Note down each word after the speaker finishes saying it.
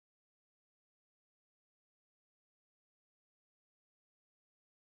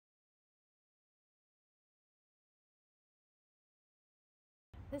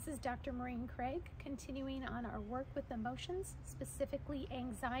This is Dr. Maureen Craig, continuing on our work with emotions, specifically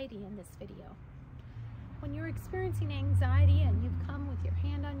anxiety in this video. When you're experiencing anxiety and you've come with your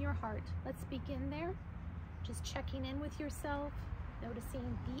hand on your heart, let's begin there. Just checking in with yourself,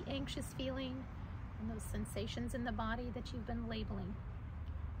 noticing the anxious feeling and those sensations in the body that you've been labeling.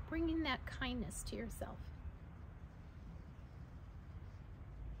 Bringing that kindness to yourself.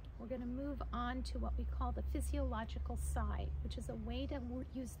 We're going to move on to what we call the physiological sigh, which is a way to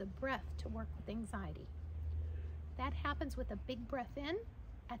use the breath to work with anxiety. That happens with a big breath in.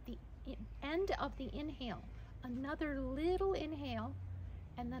 At the end of the inhale, another little inhale,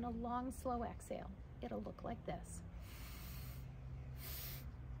 and then a long, slow exhale. It'll look like this.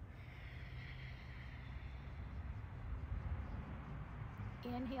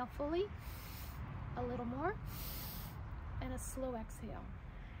 Inhale fully, a little more, and a slow exhale.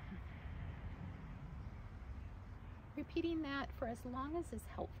 Repeating that for as long as is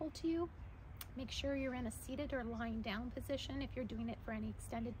helpful to you. Make sure you're in a seated or lying down position if you're doing it for any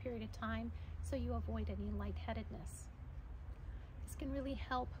extended period of time, so you avoid any lightheadedness. This can really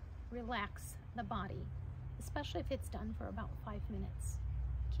help relax the body, especially if it's done for about 5 minutes.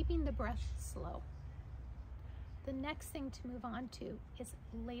 Keeping the breath slow. The next thing to move on to is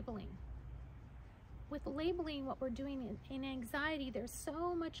labeling. With labeling, what we're doing in anxiety, there's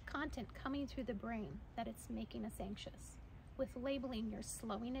so much content coming through the brain that it's making us anxious. With labeling, you're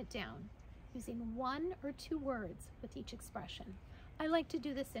slowing it down, using 1 or 2 words with each expression. I like to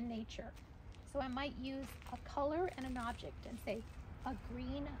do this in nature. So I might use a color and an object and say, a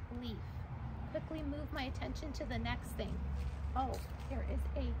green leaf. Quickly move my attention to the next thing. Oh, there is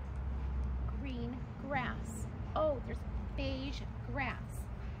a green grass. Oh, there's beige grass.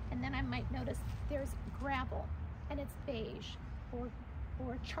 And then I might notice there's gravel and it's beige or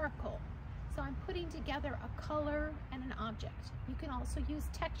charcoal. So I'm putting together a color and an object. You can also use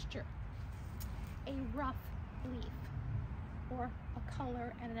texture. A rough leaf, or a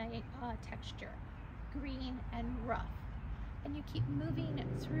color and a texture. Green and rough. And you keep moving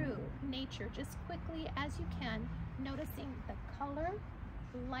through nature just quickly as you can, noticing the color,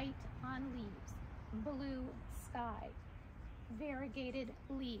 light on leaves, blue sky, variegated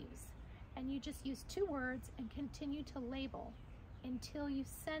leaves, and you just use 2 words and continue to label until you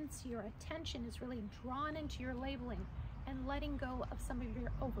sense your attention is really drawn into your labeling and letting go of some of your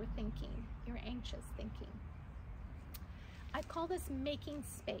overthinking, your anxious thinking. I call this making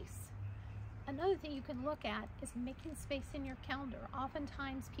space. Another thing you can look at is making space in your calendar.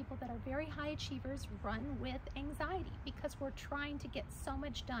 Oftentimes people that are very high achievers run with anxiety because we're trying to get so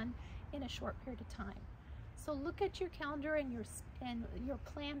much done in a short period of time. So look at your calendar and your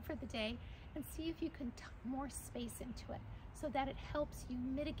plan for the day and see if you can tuck more space into it so that it helps you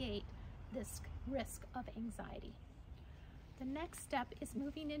mitigate this risk of anxiety. The next step is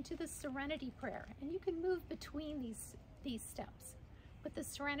moving into the serenity prayer, and you can move between these steps. With the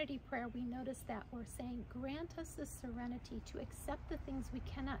serenity prayer, we notice that we're saying, grant us the serenity to accept the things we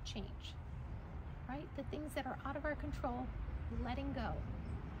cannot change, right? The things that are out of our control, letting go.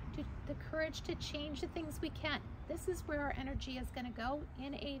 The courage to change the things we can. This is where our energy is going to go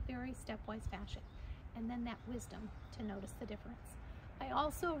in a very stepwise fashion. And then that wisdom to notice the difference. I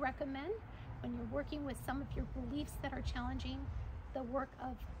also recommend, when you're working with some of your beliefs that are challenging, the work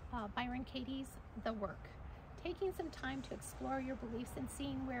of Byron Katie's The Work. Taking some time to explore your beliefs and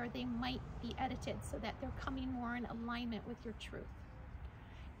seeing where they might be edited so that they're coming more in alignment with your truth.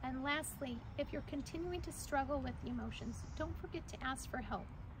 And lastly, if you're continuing to struggle with emotions, don't forget to ask for help.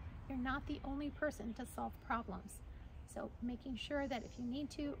 You're not the only person to solve problems. So making sure that if you need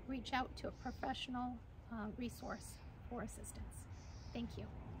to, reach out to a professional resource for assistance. Thank you.